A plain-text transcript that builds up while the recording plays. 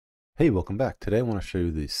Hey, welcome back. Today I want to show you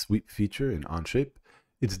the sweep feature in Onshape.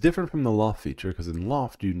 It's different from the loft feature because in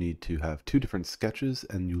loft you need to have two different sketches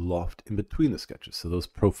and you loft in between the sketches. So those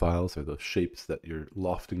profiles or those shapes that you're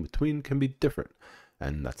lofting between can be different,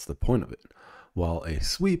 and that's the point of it. While a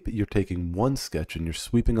sweep, you're taking one sketch and you're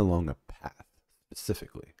sweeping along a path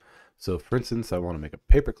specifically. So for instance, I want to make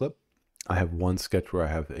a paperclip. I have one sketch where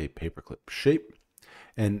I have a paperclip shape,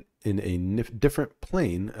 and in a different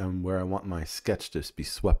plane where I want my sketch to be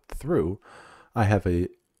swept through, I have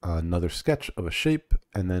another sketch of a shape,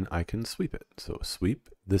 and then I can sweep it. So sweep,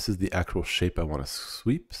 this is the actual shape I want to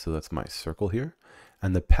sweep, so that's my circle here.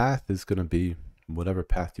 And the path is going to be whatever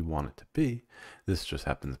path you want it to be. This just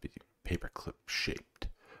happens to be paperclip shaped,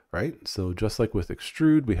 right? So just like with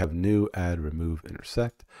extrude, we have new, add, remove,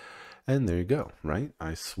 intersect, and there you go, right?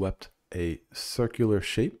 I swept a circular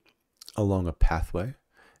shape along a pathway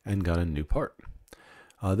and got a new part.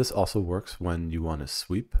 This also works when you want to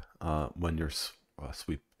sweep, when your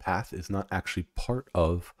sweep path is not actually part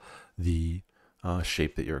of the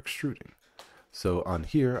shape that you're extruding. So on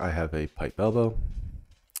here I have a pipe elbow.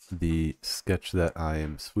 The sketch that I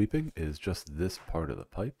am sweeping is just this part of the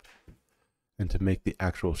pipe. And to make the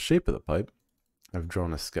actual shape of the pipe, I've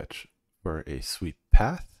drawn a sketch for a sweep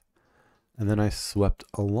path, and then I swept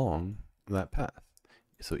along that path.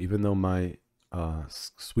 So even though my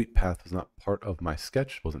sweep path was not part of my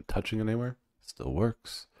sketch, wasn't touching anywhere, still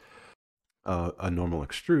works. A normal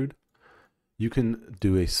extrude, you can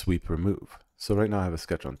do a sweep remove. So right now I have a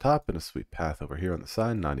sketch on top and a sweep path over here on the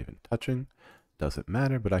side, not even touching. Doesn't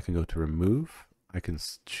matter, but I can go to remove. I can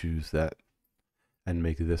choose that and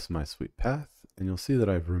make this my sweep path, and you'll see that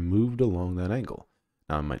I've removed along that angle.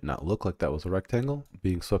 Now it might not look like that was a rectangle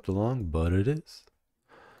being swept along, but it is.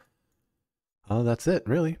 That's it,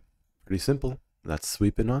 really. Pretty simple. That's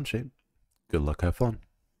sweep in Onshape. Good luck, have fun.